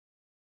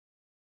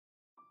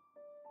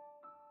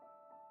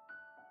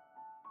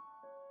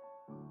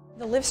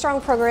The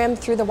LiveStrong program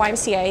through the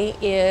YMCA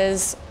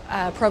is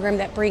a program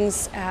that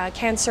brings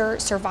cancer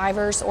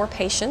survivors or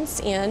patients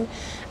in.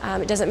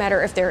 It doesn't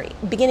matter if they're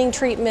beginning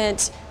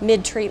treatment,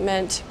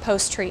 mid-treatment,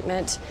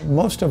 post-treatment.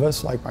 Most of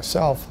us, like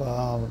myself,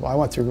 I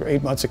went through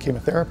 8 months of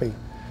chemotherapy,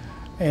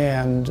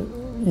 and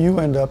you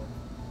end up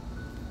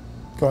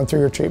going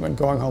through your treatment,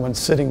 going home and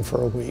sitting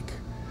for a week,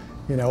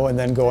 you know, and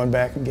then going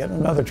back and getting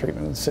another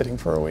treatment and sitting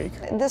for a week.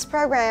 This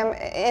program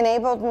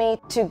enabled me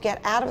to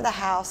get out of the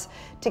house,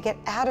 to get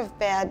out of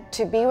bed,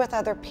 to be with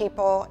other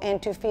people,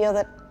 and to feel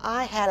that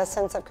I had a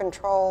sense of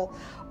control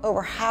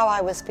over how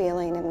I was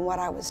feeling and what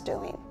I was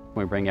doing.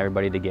 We bring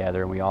everybody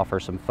together and we offer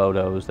some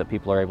photos that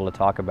people are able to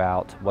talk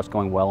about what's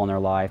going well in their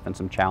life and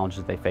some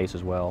challenges they face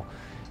as well.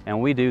 And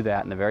when we do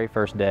that in the very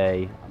first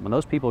day, when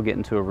those people get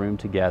into a room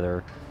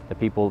together, the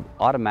people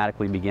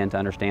automatically begin to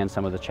understand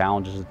some of the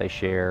challenges that they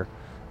share.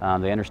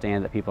 They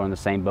understand that people are in the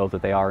same boat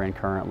that they are in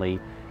currently,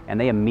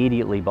 and they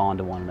immediately bond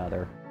to one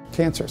another.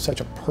 Cancer is such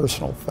a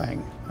personal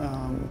thing,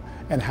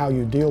 and how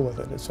you deal with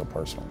it is so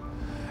personal.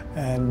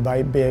 And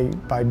by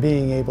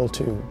being able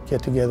to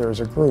get together as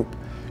a group,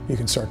 you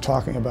can start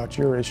talking about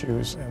your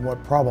issues and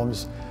what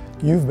problems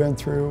you've been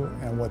through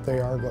and what they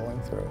are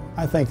going through.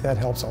 I think that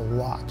helps a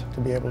lot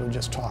to be able to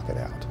just talk it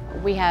out.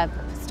 We have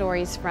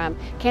stories from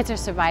cancer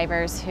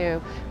survivors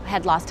who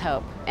had lost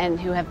hope and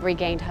who have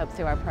regained hope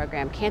through our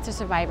program. Cancer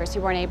survivors who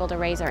weren't able to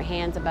raise their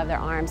hands above their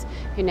arms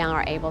who now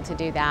are able to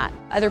do that.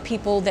 Other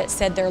people that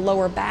said their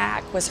lower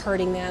back was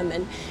hurting them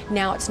and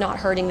now it's not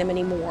hurting them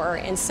anymore.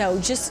 And so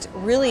just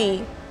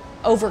really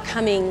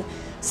overcoming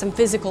some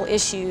physical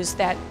issues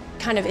that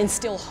kind of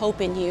instill hope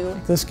in you.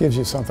 This gives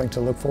you something to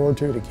look forward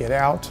to get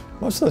out.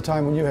 Most of the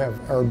time when you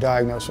are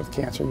diagnosed with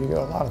cancer, you get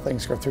a lot of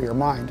things go through your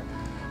mind,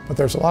 but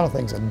there's a lot of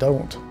things that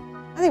don't.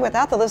 I think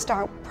without the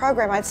LiveStrong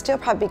program, I'd still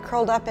probably be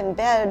curled up in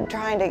bed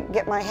trying to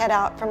get my head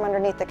out from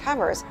underneath the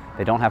covers.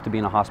 They don't have to be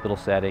in a hospital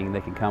setting.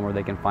 They can come where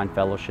they can find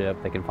fellowship,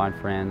 they can find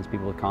friends,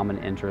 people with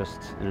common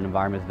interests in an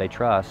environment that they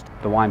trust.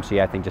 The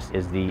YMCA, I think, just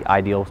is the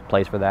ideal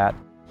place for that.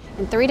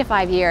 In 3 to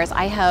 5 years,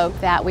 I hope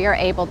that we are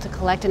able to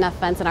collect enough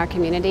funds in our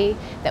community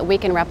that we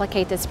can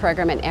replicate this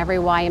program in every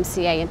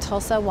YMCA in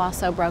Tulsa,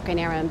 Wausau, Broken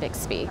Arrow, and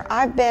Bixby.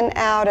 I've been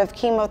out of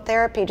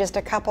chemotherapy just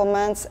a couple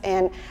months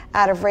and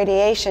out of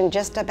radiation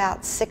just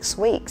about 6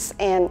 weeks,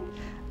 and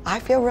I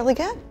feel really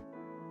good.